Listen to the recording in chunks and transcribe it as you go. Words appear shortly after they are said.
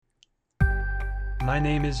My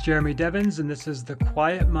name is Jeremy Devins, and this is the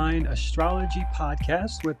Quiet Mind Astrology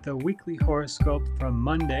Podcast with the weekly horoscope from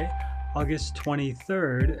Monday, August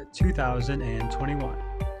 23rd, 2021.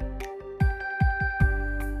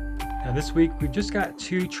 Now, this week we've just got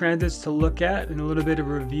two transits to look at and a little bit of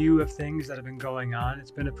review of things that have been going on.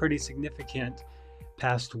 It's been a pretty significant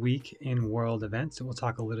past week in world events, and we'll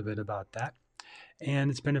talk a little bit about that.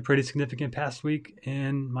 And it's been a pretty significant past week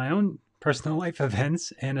in my own personal life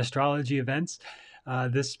events and astrology events.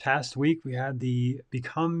 This past week, we had the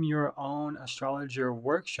Become Your Own Astrologer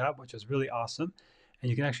workshop, which was really awesome.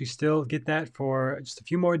 And you can actually still get that for just a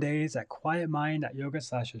few more days at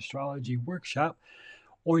quietmind.yoga/astrology workshop.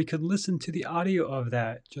 Or you could listen to the audio of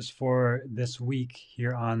that just for this week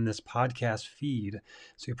here on this podcast feed.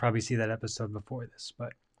 So you'll probably see that episode before this.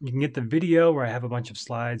 But you can get the video where I have a bunch of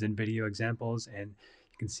slides and video examples, and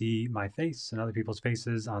you can see my face and other people's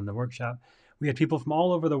faces on the workshop. We had people from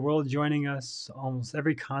all over the world joining us, almost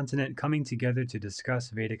every continent coming together to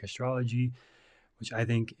discuss Vedic astrology, which I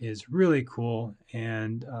think is really cool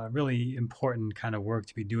and really important kind of work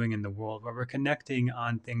to be doing in the world, where we're connecting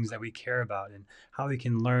on things that we care about and how we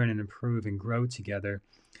can learn and improve and grow together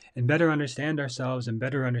and better understand ourselves and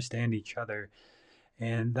better understand each other.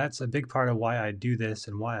 And that's a big part of why I do this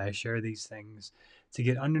and why I share these things, to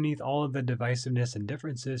get underneath all of the divisiveness and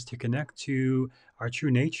differences, to connect to our true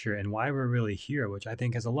nature and why we're really here, which I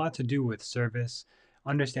think has a lot to do with service,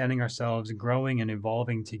 understanding ourselves, growing and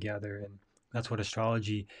evolving together. And that's what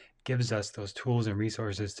astrology gives us, those tools and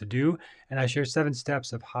resources to do. And I share 7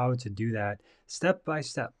 steps of how to do that step by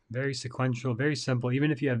step, very sequential, very simple. Even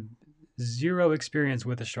if you have zero experience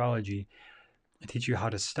with astrology, I teach you how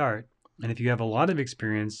to start. And if you have a lot of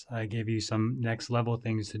experience, I give you some next level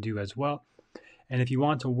things to do as well. And if you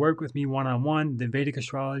want to work with me one-on-one, the Vedic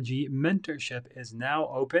Astrology Mentorship is now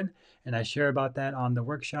open, and I share about that on the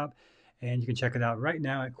workshop. And you can check it out right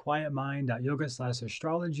now at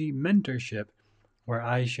quietmind.yoga/astrology mentorship, where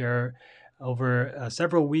I share over a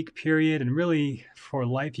several week period, and really for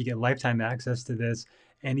life, you get lifetime access to this,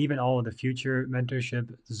 and even all of the future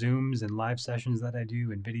mentorship Zooms and live sessions that I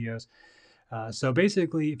do and videos. So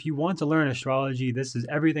basically, if you want to learn astrology, this is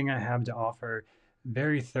everything I have to offer,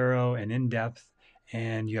 very thorough and in-depth,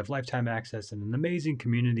 and you have lifetime access and an amazing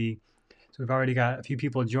community. So we've already got a few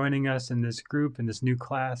people joining us in this group, in this new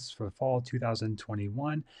class for fall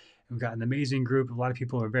 2021. We've got an amazing group. A lot of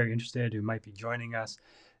people are very interested who might be joining us.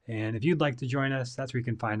 And if you'd like to join us, that's where you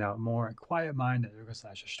can find out more at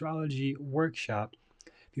quietmind.yoga/astrology workshop.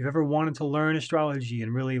 If you've ever wanted to learn astrology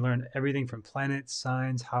and really learn everything from planets,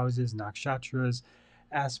 signs, houses, nakshatras,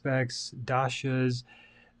 aspects, dashas,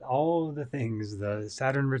 all of the things, the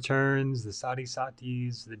Saturn returns, the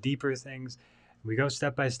Satis, the deeper things, we go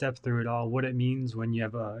step by step through it all, what it means when you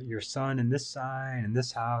have your sun in this sign, in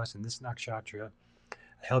this house, in this nakshatra.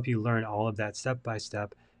 I help you learn all of that step by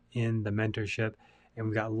step in the mentorship. And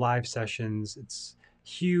we've got live sessions. It's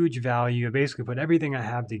huge value. I basically put everything I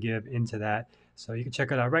have to give into that. So you can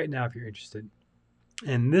check it out right now if you're interested.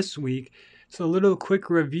 And this week, so a little quick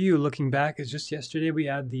review looking back is just yesterday we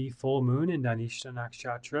had the full moon in Dhanishta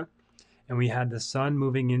Nakshatra, and we had the sun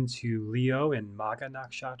moving into Leo in Magha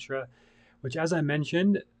Nakshatra, which, as I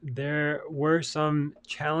mentioned, there were some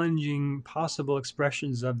challenging possible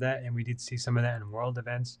expressions of that, and we did see some of that in world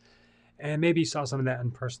events, and maybe saw some of that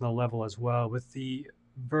on personal level as well, with the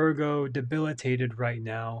Virgo debilitated right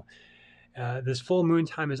now. This full moon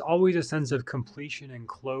time is always a sense of completion and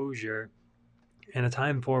closure, and a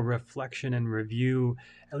time for reflection and review,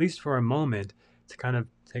 at least for a moment, to kind of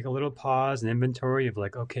take a little pause and inventory of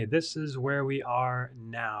like, okay, this is where we are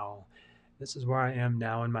now. This is where I am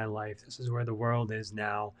now in my life. This is where the world is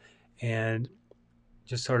now. And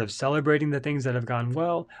just sort of celebrating the things that have gone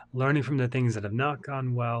well, learning from the things that have not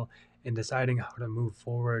gone well, and deciding how to move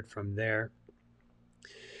forward from there.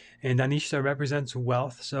 And Dhanishta represents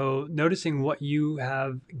wealth. So noticing what you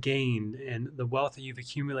have gained and the wealth that you've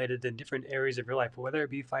accumulated in different areas of your life, whether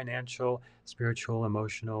it be financial, spiritual,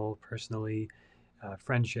 emotional, personally,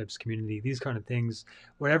 friendships, community, these kind of things,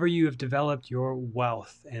 whatever you have developed your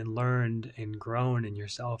wealth and learned and grown in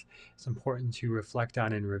yourself, it's important to reflect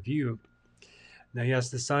on and review. Now,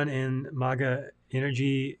 yes, the sun in Magha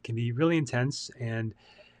energy can be really intense, and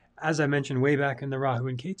as I mentioned way back in the Rahu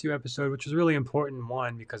and Ketu episode, which was a really important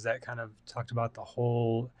one because that kind of talked about the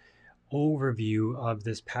whole overview of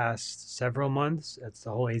this past several months. It's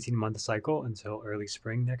the whole 18-month cycle until early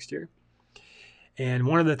spring next year. And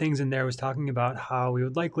one of the things in there was talking about how we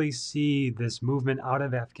would likely see this movement out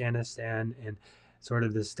of Afghanistan and sort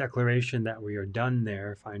of this declaration that we are done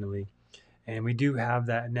there finally. And we do have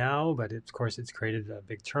that now, but of course it's created a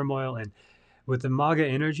big turmoil. And With the MAGA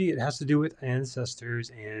energy, it has to do with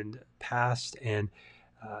ancestors and past, and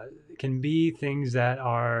it can be things that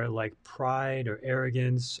are like pride or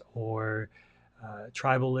arrogance or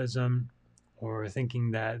tribalism, or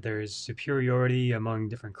thinking that there's superiority among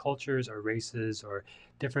different cultures or races or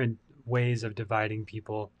different ways of dividing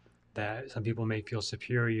people, that some people may feel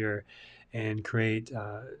superior and create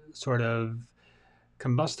sort of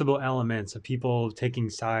combustible elements of people taking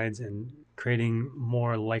sides and creating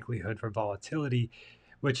more likelihood for volatility,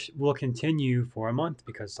 which will continue for a month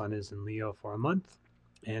because Sun is in Leo for a month.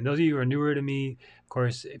 And those of you who are newer to me, of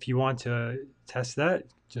course, if you want to test that,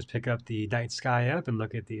 just pick up the Night Sky app and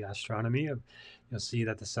look at the astronomy. You'll see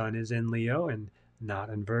that the Sun is in Leo and not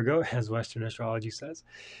in Virgo, as Western astrology says.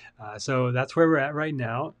 So that's where we're at right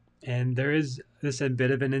now. And there is this a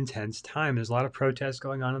bit of an intense time. There's a lot of protests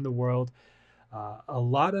going on in the world. A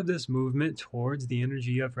lot of this movement towards the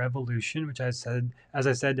energy of revolution, which as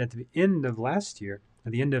I said at the end of last year,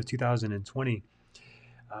 at the end of 2020,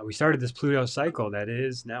 we started this Pluto cycle that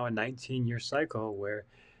is now a 19-year cycle where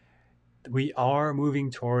we are moving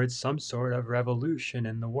towards some sort of revolution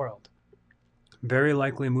in the world. Very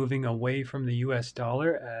likely moving away from the US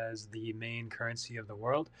dollar as the main currency of the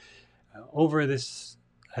world. Over this,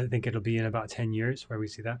 I think it'll be in about 10 years where we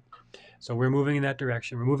see that. So we're moving in that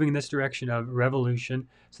direction. We're moving in this direction of revolution.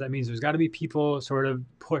 So that means there's got to be people sort of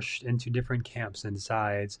pushed into different camps and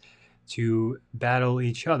sides to battle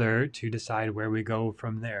each other to decide where we go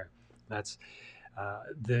from there. That's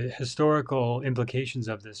the historical implications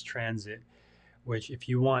of this transit, which if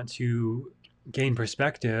you want to gain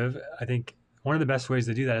perspective, I think one of the best ways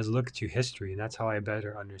to do that is look to history. And that's how I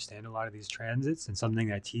better understand a lot of these transits, and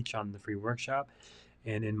something I teach on the free workshop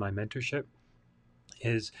and in my mentorship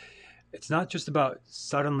is it's not just about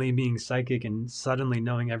suddenly being psychic and suddenly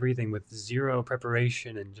knowing everything with zero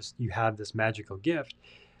preparation and just you have this magical gift.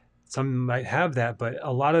 Some might have that, but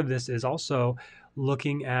a lot of this is also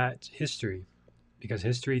looking at history, because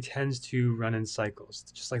history tends to run in cycles,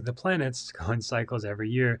 just like the planets go in cycles every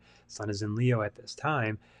year. Sun is in Leo at this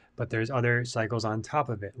time, but there's other cycles on top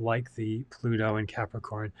of it, like the Pluto in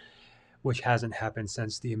Capricorn, which hasn't happened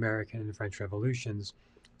since the American and French revolutions.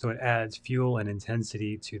 So it adds fuel and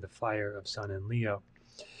intensity to the fire of Sun and Leo.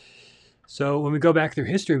 So when we go back through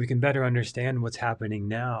history, we can better understand what's happening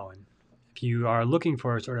now. And if you are looking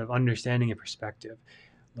for a sort of understanding and perspective,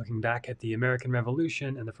 looking back at the American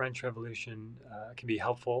Revolution and the French Revolution can be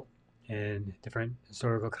helpful in different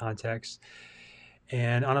historical contexts.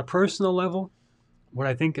 And on a personal level, what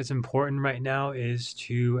I think is important right now is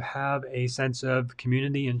to have a sense of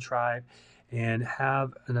community and tribe, and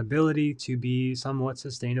have an ability to be somewhat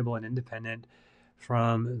sustainable and independent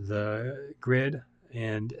from the grid,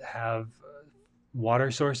 and have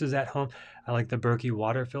water sources at home. I like the Berkey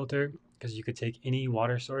water filter because you could take any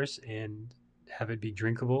water source and have it be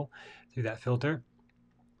drinkable through that filter.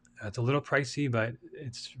 It's a little pricey, but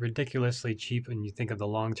it's ridiculously cheap when you think of the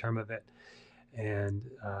long term of it and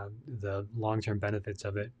the long-term benefits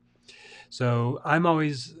of it. So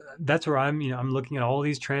that's where I'm looking at all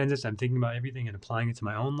these transits. I'm thinking about everything and applying it to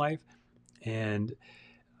my own life. And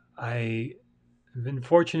I've been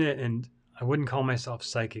fortunate, and I wouldn't call myself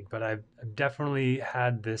psychic, but I've definitely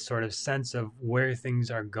had this sort of sense of where things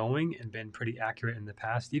are going and been pretty accurate in the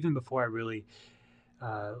past, even before I really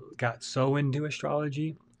got so into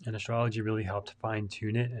astrology. And astrology really helped fine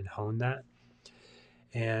tune it and hone that.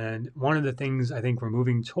 And one of the things I think we're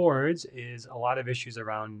moving towards is a lot of issues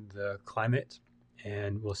around the climate.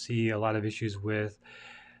 And we'll see a lot of issues with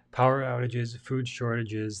power outages, food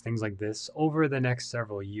shortages, things like this over the next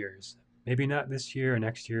several years. Maybe not this year or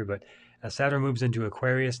next year, but as Saturn moves into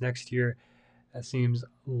Aquarius next year, that seems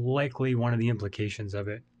likely one of the implications of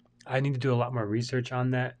it. I need to do a lot more research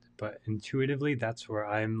on that, but intuitively, that's where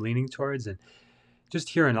I'm leaning towards. And just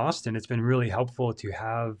here in Austin, it's been really helpful to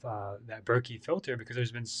have that Berkey filter, because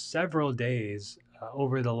there's been several days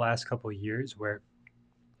over the last couple of years where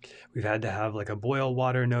we've had to have like a boil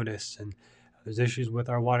water notice, and there's issues with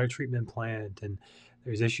our water treatment plant, and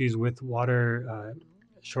there's issues with water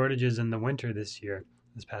shortages in the winter this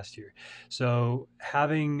past year. So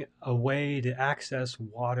having a way to access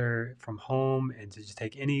water from home and to just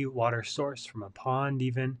take any water source from a pond,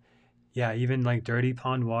 even like dirty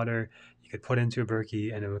pond water, you could put into a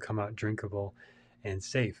Berkey and it would come out drinkable and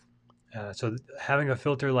safe. So having a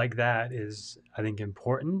filter like that is, I think,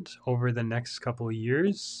 important over the next couple of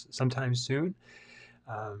years, sometime soon.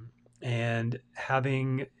 And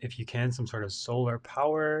having, if you can, some sort of solar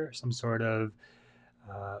power, some sort of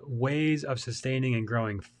ways of sustaining and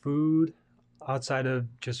growing food outside of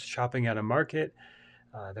just shopping at a market.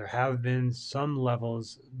 There have been some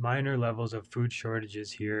minor levels of food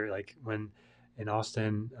shortages here, like when in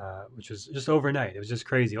Austin, which was just overnight. It was just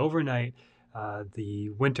crazy. Overnight, the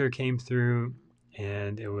winter came through,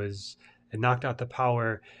 and it knocked out the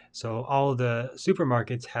power. So all the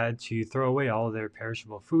supermarkets had to throw away all of their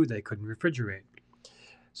perishable food they couldn't refrigerate.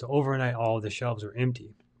 So overnight, all of the shelves were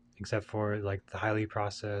empty, except for like the highly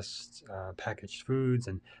processed packaged foods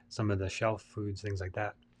and some of the shelf foods, things like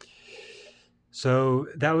that. So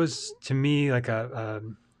that was to me like a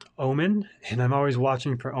omen, and I'm always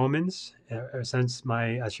watching for omens. Ever since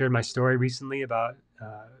I shared my story recently about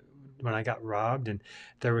when I got robbed, and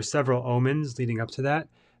there were several omens leading up to that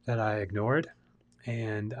that I ignored,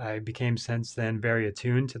 and I became since then very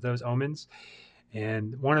attuned to those omens.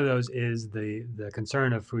 And one of those is the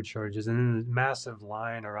concern of food shortages, and then the massive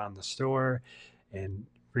line around the store, and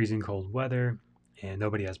freezing cold weather, and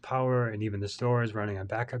nobody has power, and even the store is running on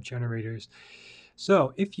backup generators.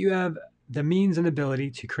 So, if you have the means and ability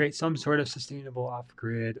to create some sort of sustainable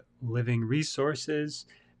off-grid living resources,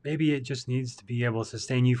 maybe it just needs to be able to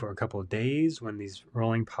sustain you for a couple of days when these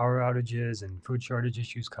rolling power outages and food shortage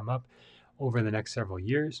issues come up over the next several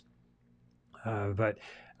years. But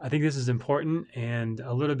I think this is important and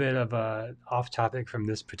a little bit of a off topic from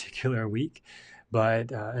this particular week,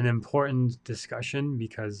 but an important discussion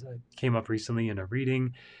because it came up recently in a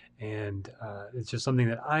reading, and it's just something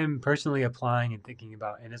that I'm personally applying and thinking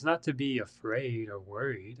about. And it's not to be afraid or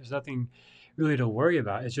worried. There's nothing really to worry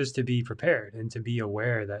about. It's just to be prepared and to be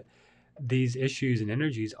aware that these issues and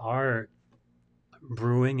energies are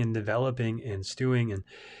brewing and developing and stewing, and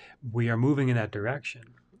we are moving in that direction.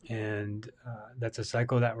 And that's a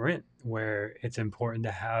cycle that we're in, where it's important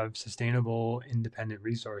to have sustainable, independent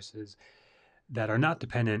resources that are not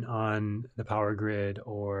dependent on the power grid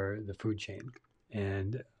or the food chain,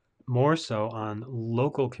 and more so on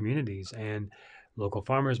local communities and local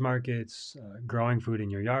farmers markets, growing food in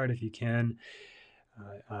your yard if you can.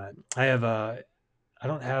 I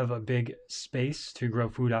don't have a big space to grow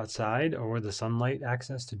food outside or the sunlight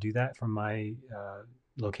access to do that from my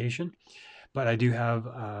location. But I do have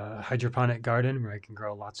a hydroponic garden where I can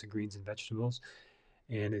grow lots of greens and vegetables,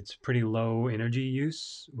 and it's pretty low energy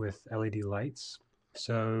use with LED lights.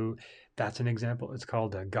 So that's an example. It's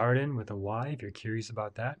called a garden with a Y if you're curious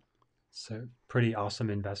about that. It's a pretty awesome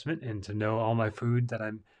investment. And to know all my food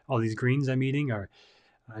all these greens I'm eating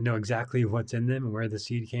I know exactly what's in them and where the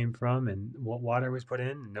seed came from and what water was put in,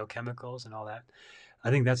 and no chemicals and all that. I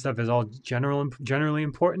think that stuff is all generally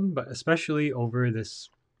important, but especially over this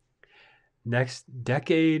next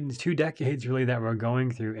decade, 2 decades really that we're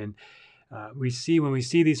going through. And when we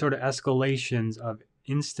see these sort of escalations of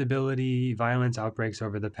instability, violence outbreaks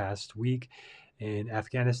over the past week in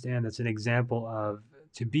Afghanistan, that's an example of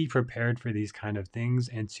to be prepared for these kind of things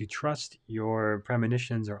and to trust your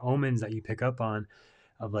premonitions or omens that you pick up on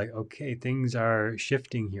of like, okay, things are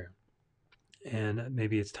shifting here. And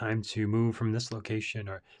maybe it's time to move from this location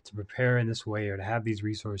or to prepare in this way or to have these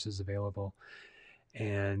resources available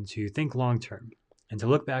and to think long term and to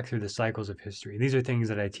look back through the cycles of history. These are things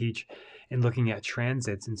that I teach in looking at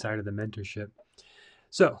transits inside of the mentorship.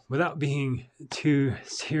 So, without being too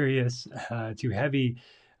serious, too heavy,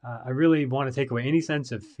 I really want to take away any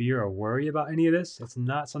sense of fear or worry about any of this. It's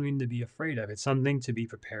not something to be afraid of, it's something to be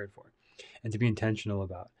prepared for and to be intentional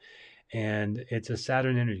about. And it's a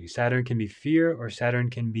Saturn energy. Saturn can be fear, or Saturn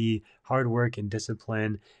can be hard work and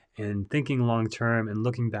discipline and thinking long term and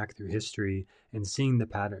looking back through history and seeing the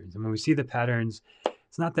patterns. And when we see the patterns,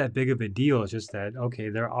 it's not that big of a deal. It's just that, okay,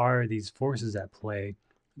 there are these forces at play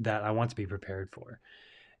that I want to be prepared for.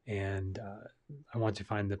 And I want to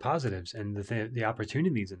find the positives and the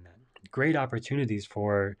opportunities in that. Great opportunities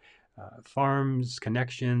for farms,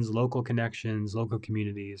 connections, local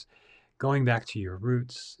communities, going back to your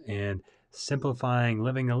roots and simplifying,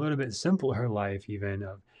 living a little bit simpler life, even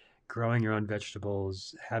of growing your own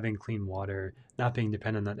vegetables, having clean water, not being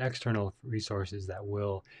dependent on external resources that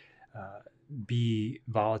will be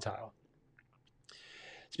volatile.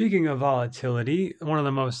 Speaking of volatility, one of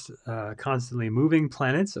the most constantly moving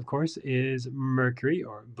planets, of course, is Mercury,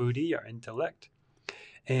 or Buddhi, our intellect.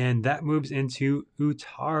 And that moves into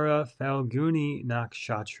Uttara Falguni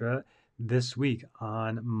Nakshatra this week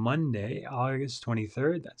on Monday, August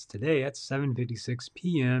 23rd. That's today at 7:56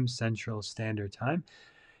 p.m. Central Standard Time.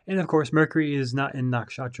 And of course, Mercury is not in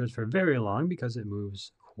Nakshatras for very long because it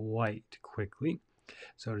moves quite quickly.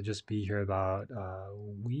 So it'll just be here about a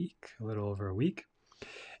week, a little over a week.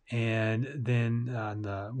 And then on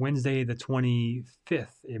the Wednesday, the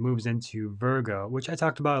 25th, it moves into Virgo, which I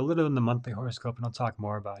talked about a little in the monthly horoscope, and I'll talk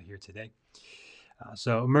more about here today.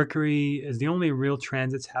 So Mercury is the only real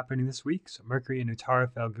transits happening this week. So Mercury and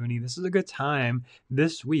Uttara Falguni, this is a good time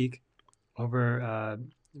this week over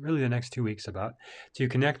really the next 2 weeks about, to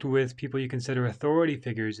connect with people you consider authority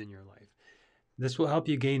figures in your life. This will help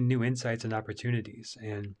you gain new insights and opportunities.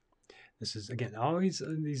 And this is, again, always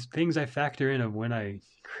these things I factor in of when I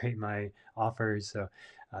create my offers. So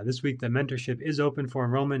this week, the mentorship is open for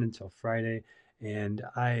enrollment until Friday. And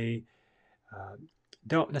I uh,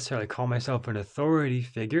 don't necessarily call myself an authority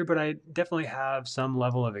figure, but I definitely have some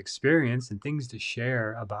level of experience and things to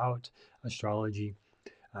share about astrology.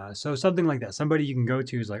 So something like that, somebody you can go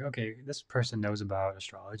to is like, okay, this person knows about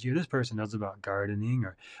astrology, or this person knows about gardening,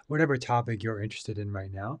 or whatever topic you're interested in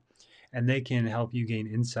right now, and they can help you gain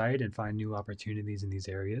insight and find new opportunities in these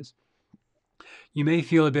areas. You may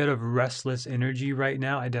feel a bit of restless energy right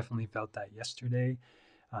now. I definitely felt that yesterday.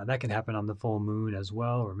 That can happen on the full moon as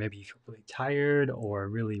well, or maybe you feel really tired or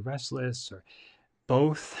really restless, or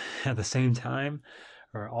both at the same time,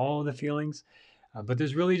 or all the feelings. But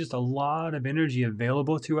there's really just a lot of energy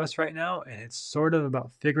available to us right now, and it's sort of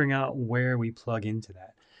about figuring out where we plug into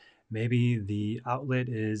that. Maybe the outlet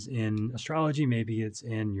is in astrology, maybe it's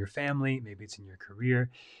in your family, maybe it's in your career.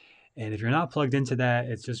 And if you're not plugged into that,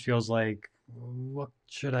 it just feels like, what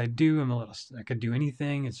should I do? I could do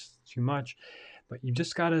anything, it's too much. But you've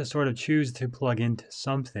just got to sort of choose to plug into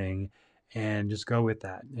something and just go with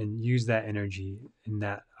that and use that energy in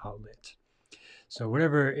that outlet. So,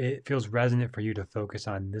 whatever it feels resonant for you to focus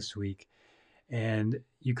on this week. And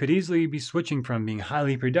you could easily be switching from being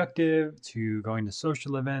highly productive to going to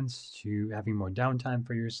social events to having more downtime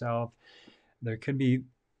for yourself. There could be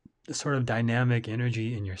a sort of dynamic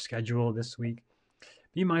energy in your schedule this week.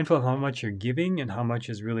 Be mindful of how much you're giving and how much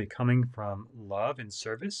is really coming from love and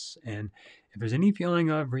service. And if there's any feeling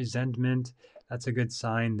of resentment, that's a good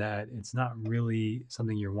sign that it's not really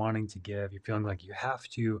something you're wanting to give. You're feeling like you have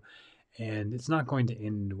to, and it's not going to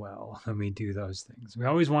end well when we do those things. We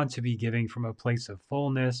always want to be giving from a place of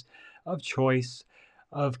fullness, of choice,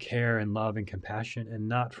 of care and love and compassion, and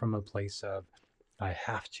not from a place of I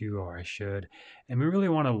have to or I should. And we really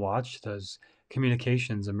want to watch those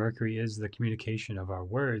communications. And Mercury is the communication of our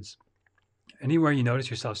words. Anywhere you notice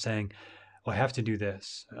yourself saying, "Oh, I have to do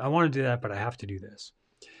this. I want to do that, but I have to do this."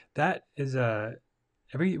 That is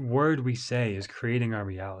every word we say is creating our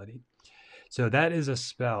reality. So that is a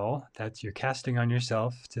spell that you're casting on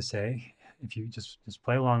yourself to say. If you just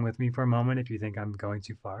play along with me for a moment, if you think I'm going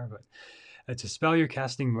too far, but it's a spell you're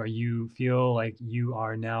casting where you feel like you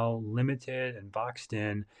are now limited and boxed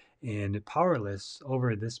in and powerless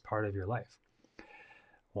over this part of your life.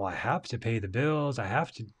 Well, I have to pay the bills. I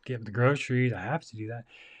have to get the groceries. I have to do that.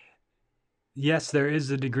 Yes, there is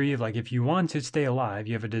a degree of like, if you want to stay alive,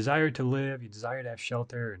 you have a desire to live, you desire to have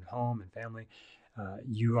shelter and home and family,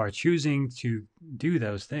 you are choosing to do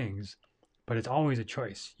those things, but it's always a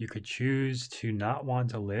choice. You could choose to not want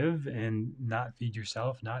to live and not feed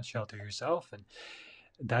yourself, not shelter yourself, and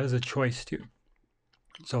that is a choice too.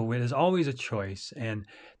 So it is always a choice, and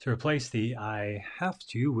to replace the I have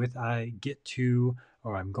to with I get to,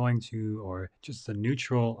 or I'm going to, or just the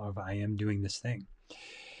neutral of I am doing this thing.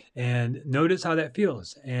 And notice how that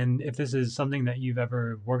feels. And if this is something that you've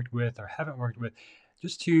ever worked with or haven't worked with,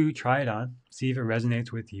 just to try it on, see if it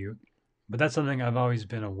resonates with you. But that's something I've always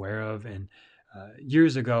been aware of. And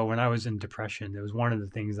years ago, when I was in depression, it was one of the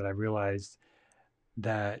things that I realized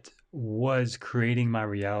that was creating my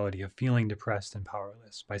reality of feeling depressed and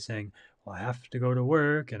powerless by saying, well, I have to go to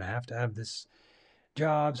work and I have to have this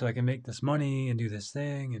job so I can make this money and do this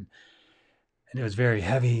thing. And it was very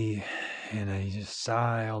heavy, and I just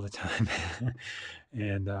sigh all the time.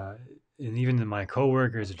 and and even my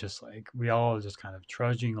coworkers are just like, we all just kind of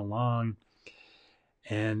trudging along.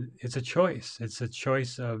 And it's a choice. It's a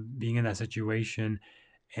choice of being in that situation,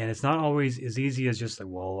 and it's not always as easy as just like,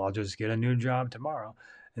 well, I'll just get a new job tomorrow.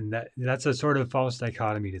 And that's a sort of false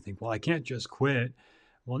dichotomy to think, well, I can't just quit.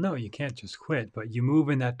 Well, no, you can't just quit, but you move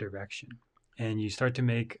in that direction, and you start to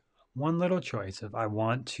make one little choice of I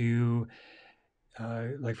want to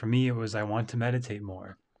like for me, it was I want to meditate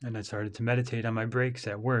more. And I started to meditate on my breaks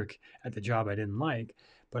at work at the job I didn't like,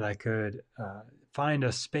 but I could find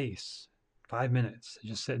a space, 5 minutes, to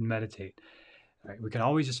just sit and meditate. All right, we can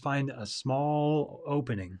always just find a small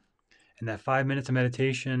opening. And that 5 minutes of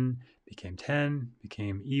meditation became 10,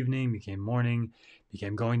 became evening, became morning,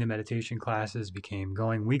 became going to meditation classes, became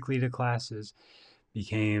going weekly to classes,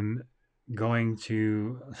 became going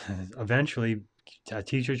to eventually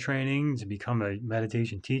teacher training to become a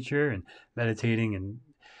meditation teacher and meditating in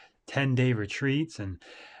 10-day retreats. And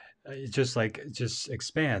it's just like, it just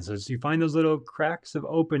expands. As you find those little cracks of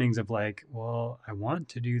openings of like, well, I want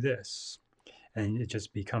to do this. And it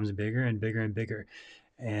just becomes bigger and bigger and bigger.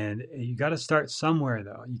 And you got to start somewhere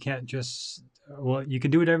though. You can't just, well, you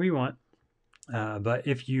can do whatever you want. But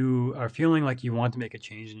if you are feeling like you want to make a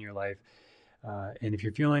change in your life, and if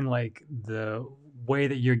you're feeling like the way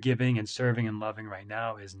that you're giving and serving and loving right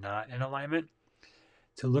now is not in alignment,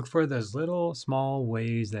 to look for those little small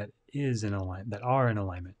ways that is in alignment, that are in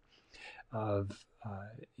alignment. Of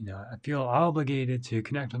I feel obligated to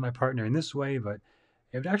connect with my partner in this way, but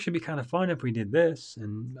it would actually be kind of fun if we did this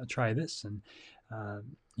and try this, and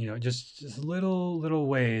just little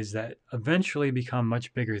ways that eventually become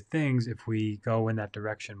much bigger things if we go in that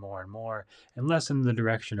direction more and more, and less in the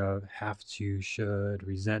direction of have to, should,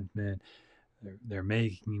 resentment. They're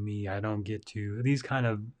making me, I don't get to. These kind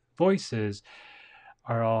of voices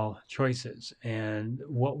are all choices, and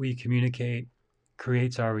what we communicate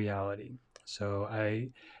creates our reality. So I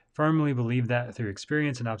firmly believe that through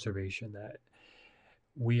experience and observation, that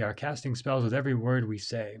we are casting spells with every word we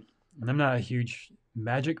say. And I'm not a huge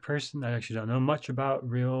magic person. I actually don't know much about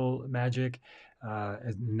real magic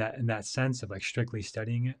in that sense of like strictly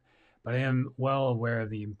studying it. But I am well aware of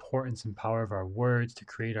the importance and power of our words to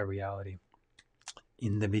create our reality.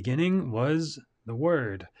 In the beginning was the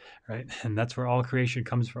word, right? And that's where all creation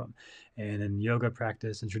comes from. And in yoga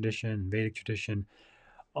practice and tradition, Vedic tradition,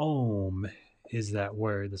 Om is that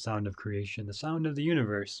word, the sound of creation, the sound of the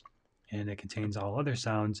universe. And it contains all other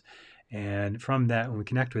sounds. And from that, when we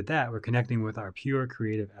connect with that, we're connecting with our pure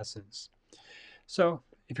creative essence. So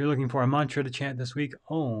if you're looking for a mantra to chant this week,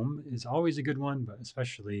 Om is always a good one, but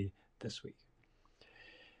especially this week.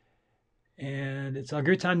 And it's a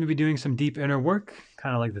good time to be doing some deep inner work,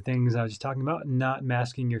 kind of like the things I was just talking about, not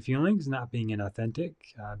masking your feelings, not being inauthentic,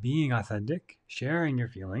 being authentic, sharing your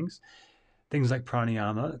feelings. Things like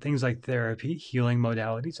pranayama, things like therapy, healing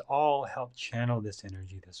modalities, all help channel this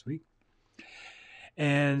energy this week.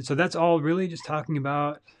 And so that's all really just talking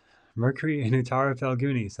about Mercury and Uttara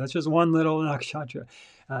Falguni. So that's just one little nakshatra.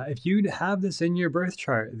 If you have this in your birth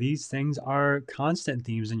chart, these things are constant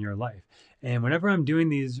themes in your life. And whenever I'm doing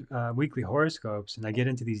these weekly horoscopes and I get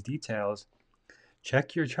into these details,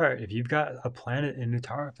 check your chart. If you've got a planet in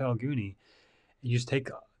Uttara Falguni, you just take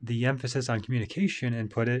the emphasis on communication and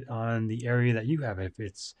put it on the area that you have. If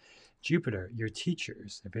it's Jupiter, your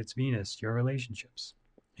teachers. If it's Venus, your relationships.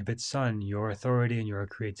 If it's Sun, your authority and your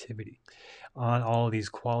creativity. On all of these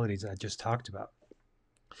qualities I just talked about.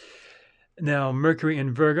 Now, Mercury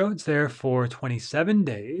in Virgo, it's there for 27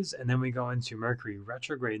 days, and then we go into Mercury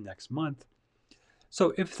retrograde next month.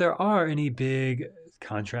 So if there are any big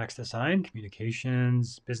contracts to sign,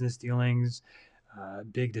 communications, business dealings,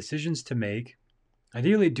 big decisions to make,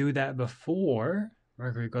 ideally do that before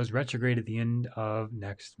Mercury goes retrograde at the end of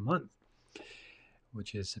next month,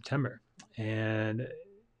 which is September. And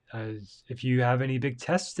if you have any big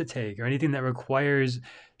tests to take or anything that requires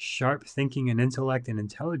sharp thinking and intellect and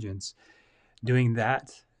intelligence, doing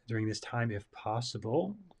that during this time if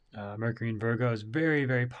possible. Mercury in Virgo is a very,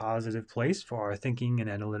 very positive place for our thinking and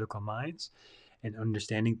analytical minds and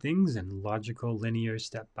understanding things and logical, linear,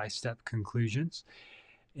 step-by-step conclusions.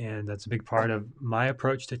 And that's a big part of my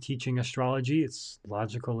approach to teaching astrology. It's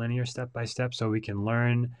logical, linear, step-by-step, so we can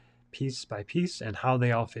learn piece by piece and how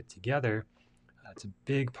they all fit together. That's a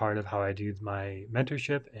big part of how I do my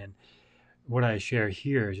mentorship, and what I share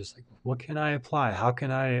here is just like, what can I apply? How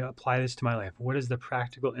can I apply this to my life? What is the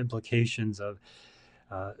practical implications of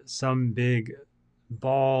some big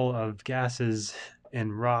ball of gases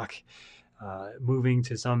and rock moving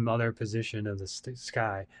to some other position of the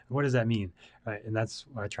sky? What does that mean? Right? And that's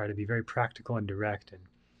why I try to be very practical and direct. And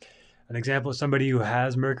an example of somebody who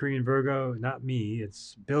has Mercury in Virgo, not me,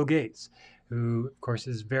 it's Bill Gates, who, of course,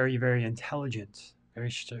 is very, very intelligent, very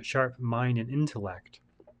sharp mind and intellect,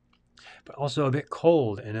 but also a bit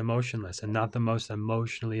cold and emotionless and not the most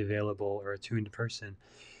emotionally available or attuned person,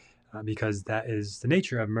 because that is the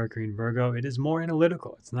nature of Mercury in Virgo. It is more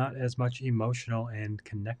analytical. It's not as much emotional and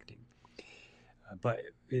connecting, but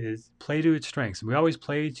it is play to its strengths. And we always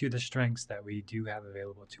play to the strengths that we do have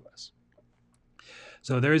available to us.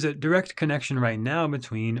 So there is a direct connection right now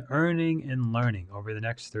between earning and learning over the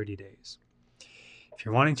next 30 days. If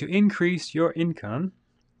you're wanting to increase your income,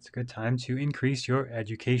 it's a good time to increase your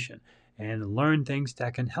education and learn things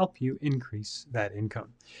that can help you increase that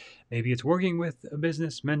income. Maybe it's working with a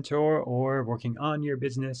business mentor or working on your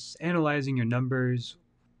business, analyzing your numbers,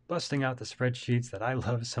 busting out the spreadsheets that I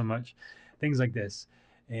love so much, things like this,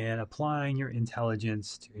 and applying your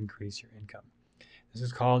intelligence to increase your income. This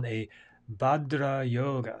is called a Bhadra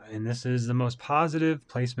yoga, and this is the most positive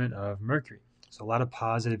placement of Mercury. So a lot of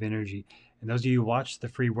positive energy. And those of you who watched the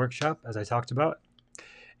free workshop, as I talked about,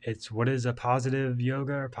 it's what is a positive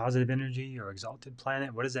yoga or positive energy or exalted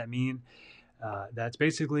planet? What does that mean? That's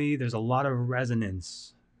basically, there's a lot of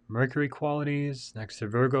resonance. Mercury qualities next to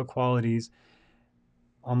Virgo qualities.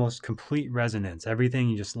 almost complete resonance. Everything,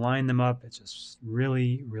 you just line them up. It's just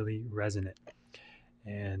really, really resonant.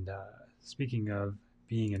 And speaking of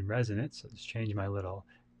being in resonance, let's change my little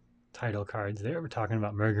title cards there. We're talking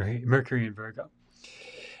about Mercury and Virgo.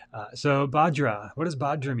 So Bhadra, what does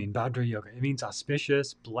Bhadra mean? Bhadra yoga. It means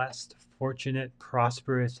auspicious, blessed, fortunate,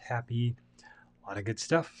 prosperous, happy, a lot of good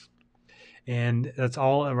stuff. And that's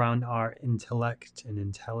all around our intellect and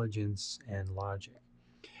intelligence and logic.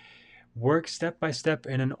 Work step by step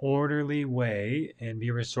in an orderly way and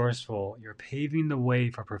be resourceful. You're paving the way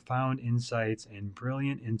for profound insights and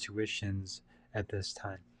brilliant intuitions at this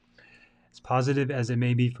time. As positive as it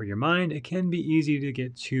may be for your mind, it can be easy to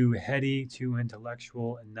get too heady, too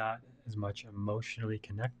intellectual, and not as much emotionally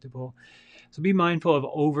connectable. So be mindful of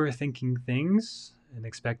overthinking things and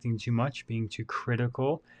expecting too much, being too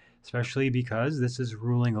critical, especially because this is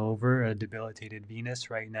ruling over a debilitated Venus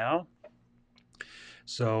right now.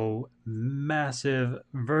 So massive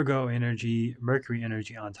Virgo energy, Mercury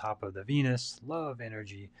energy on top of the Venus, love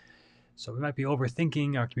energy. So we might be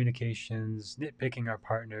overthinking our communications, nitpicking our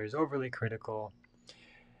partners, overly critical.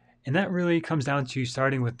 And that really comes down to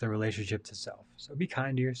starting with the relationship to self. So be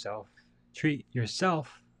kind to yourself, treat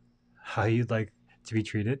yourself how you'd like to be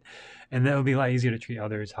treated. And then it'll be a lot easier to treat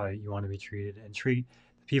others how you want to be treated and treat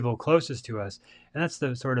the people closest to us. And that's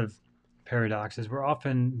the sort of paradox is we're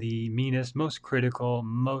often the meanest, most critical,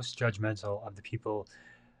 most judgmental of the people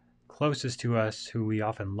closest to us who we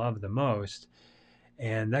often love the most.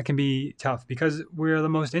 And that can be tough because we're the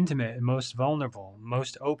most intimate and most vulnerable,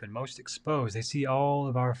 most open, most exposed. They see all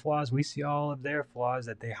of our flaws. We see all of their flaws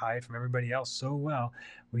that they hide from everybody else so well.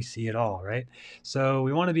 We see it all, right? So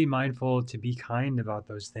we want to be mindful to be kind about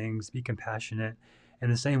those things, be compassionate in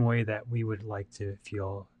the same way that we would like to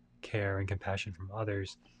feel care and compassion from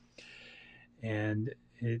others. And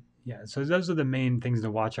so those are the main things to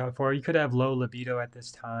watch out for. You could have low libido at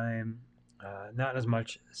this time, not as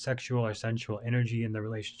much sexual or sensual energy in the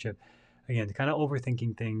relationship. Again, kind of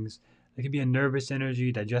overthinking things. There could be a nervous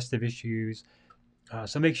energy, digestive issues.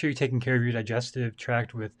 So make sure you're taking care of your digestive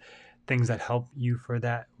tract with things that help you for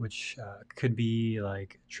that, which could be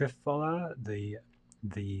like Triphala,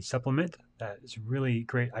 the supplement that is really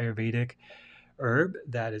great Ayurvedic herb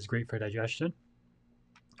that is great for digestion,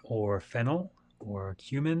 or fennel or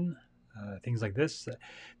cumin, things like this.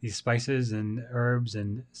 These spices and herbs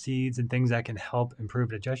and seeds and things that can help improve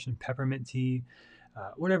digestion. Peppermint tea,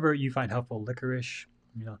 whatever you find helpful. Licorice.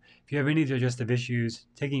 If you have any digestive issues,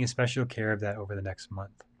 taking a special care of that over the next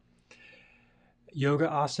month. Yoga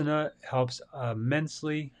asana helps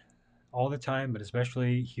immensely all the time, but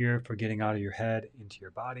especially here for getting out of your head into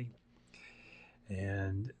your body.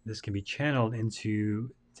 And this can be channeled into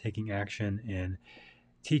taking action in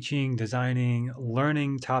teaching, designing,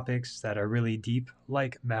 learning topics that are really deep,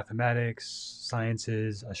 like mathematics,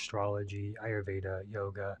 sciences, astrology, Ayurveda,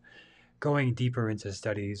 yoga, going deeper into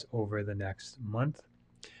studies over the next month.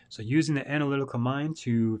 So using the analytical mind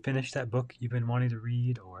to finish that book you've been wanting to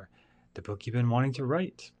read or the book you've been wanting to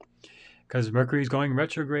write. Because Mercury is going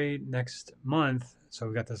retrograde next month, so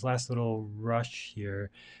we've got this last little rush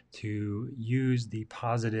here to use the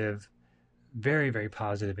positive, very, very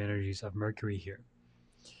positive energies of Mercury here.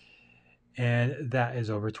 And that is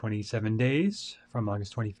over 27 days from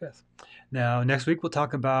August 25th. Now, next week, we'll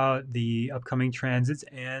talk about the upcoming transits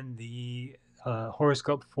and the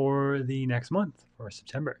horoscope for the next month, for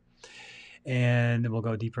September. And we'll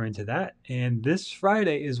go deeper into that. And this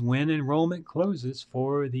Friday is when enrollment closes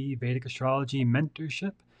for the Vedic Astrology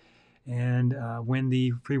Mentorship and when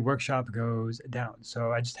the free workshop goes down.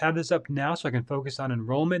 So I just have this up now so I can focus on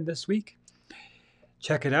enrollment this week.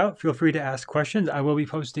 Check it out. Feel free to ask questions. I will be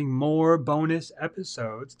posting more bonus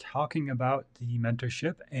episodes talking about the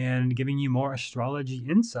mentorship and giving you more astrology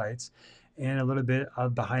insights and a little bit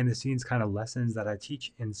of behind the scenes kind of lessons that I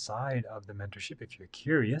teach inside of the mentorship if you're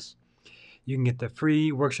curious. You can get the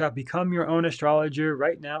free workshop, Become Your Own Astrologer,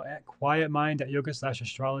 right now at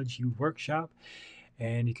quietmind.yoga/astrology workshop.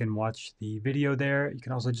 And you can watch the video there. You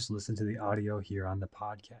can also just listen to the audio here on the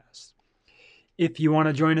podcast. If you want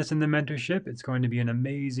to join us in the mentorship, it's going to be an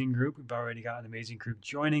amazing group. We've already got an amazing group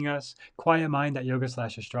joining us.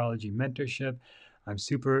 quietmind.yoga/astrology mentorship. I'm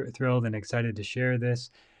super thrilled and excited to share this.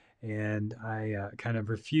 And I kind of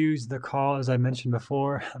refused the call, as I mentioned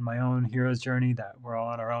before, on my own hero's journey, that we're all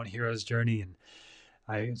on our own hero's journey. And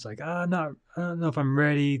I was like, I don't know if I'm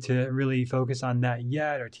ready to really focus on that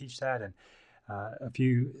yet or teach that. And a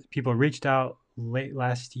few people reached out late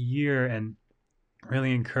last year and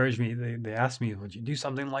really encouraged me. They asked me, would you do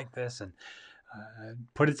something like this? And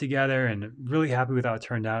put it together, and really happy with how it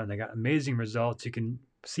turned out. And they got amazing results. You can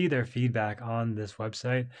see their feedback on this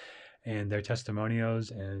website. and their testimonials,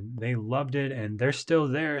 and they loved it, and they're still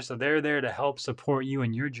there. So they're there to help support you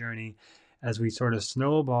in your journey as we sort of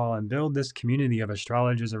snowball and build this community of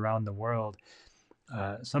astrologers around the world.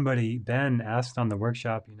 Somebody, Ben, asked on the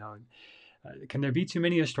workshop, can there be too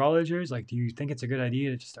many astrologers? Like, do you think it's a good idea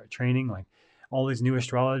to just start training like all these new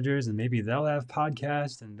astrologers, and maybe they'll have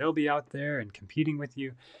podcasts and they'll be out there and competing with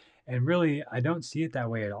you? And really, I don't see it that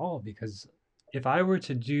way at all, because if I were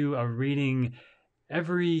to do a reading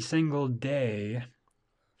every single day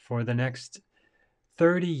for the next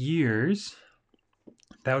 30 years,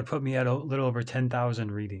 that would put me at a little over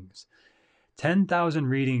 10,000 readings. 10,000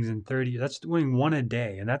 readings in 30, that's doing one a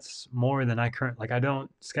day. And that's more than I I don't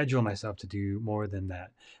schedule myself to do more than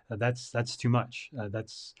that. That's too much.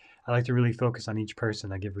 I like to really focus on each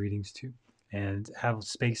person I give readings to and have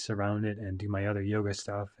space around it and do my other yoga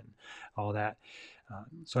stuff and all that.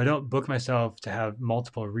 So I don't book myself to have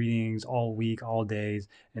multiple readings all week, all days,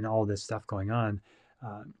 and all this stuff going on.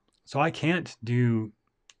 So I can't do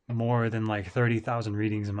more than like 30,000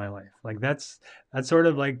 readings in my life. Like that's sort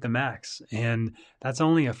of like the max, and that's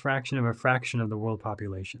only a fraction of the world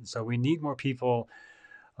population. So we need more people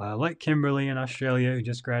like Kimberly in Australia, who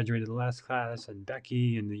just graduated the last class, and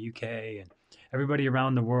Becky in the UK, and everybody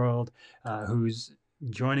around the world who's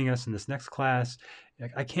joining us in this next class.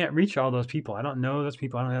 I can't reach all those people. I don't know those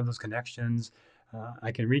people. I don't have those connections.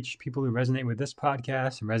 I can reach people who resonate with this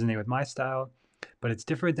podcast and resonate with my style, but it's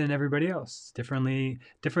different than everybody else. It's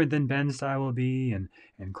different than Ben's style will be,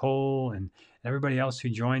 and Cole and everybody else who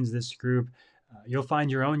joins this group. You'll find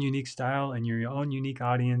your own unique style and your own unique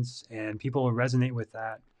audience, and people will resonate with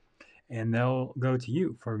that, and they'll go to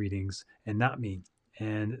you for readings and not me.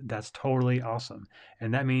 And that's totally awesome.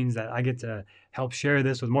 And that means that I get to help share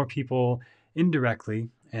this with more people indirectly,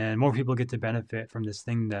 and more people get to benefit from this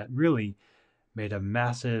thing that really made a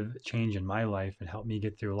massive change in my life and helped me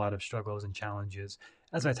get through a lot of struggles and challenges,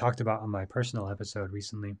 as I talked about on my personal episode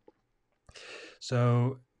recently.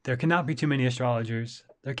 So there cannot be too many astrologers.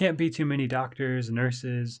 There can't be too many doctors,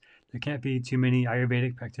 nurses. There can't be too many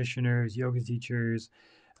Ayurvedic practitioners, yoga teachers,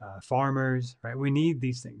 farmers, right? We need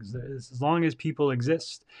these things. As long as people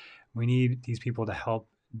exist, we need these people to help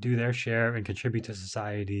do their share and contribute to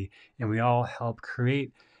society. And we all help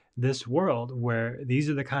create this world where these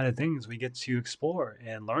are the kind of things we get to explore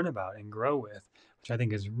and learn about and grow with, which I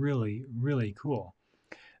think is really, really cool.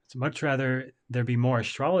 It's much rather there be more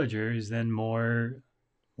astrologers than more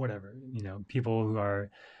whatever, people who are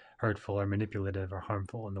hurtful or manipulative or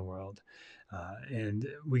harmful in the world. And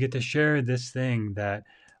we get to share this thing that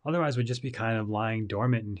otherwise would just be kind of lying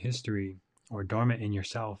dormant in history, or dormant in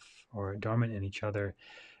yourself, or dormant in each other,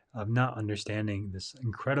 of not understanding this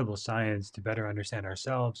incredible science to better understand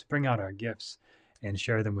ourselves, bring out our gifts, and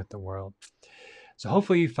share them with the world. So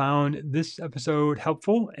hopefully you found this episode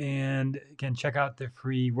helpful. And again, check out the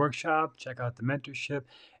free workshop, check out the mentorship,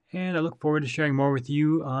 and I look forward to sharing more with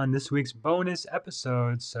you on this week's bonus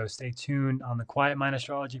episode. So stay tuned on the Quiet Mind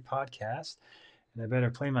Astrology podcast. And I better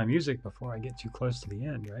play my music before I get too close to the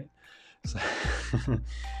end, right? So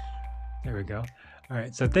there we go. All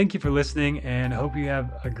right. So thank you for listening, and I hope you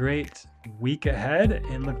have a great week ahead,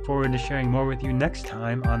 and look forward to sharing more with you next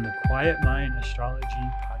time on the Quiet Mind Astrology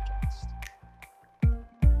podcast.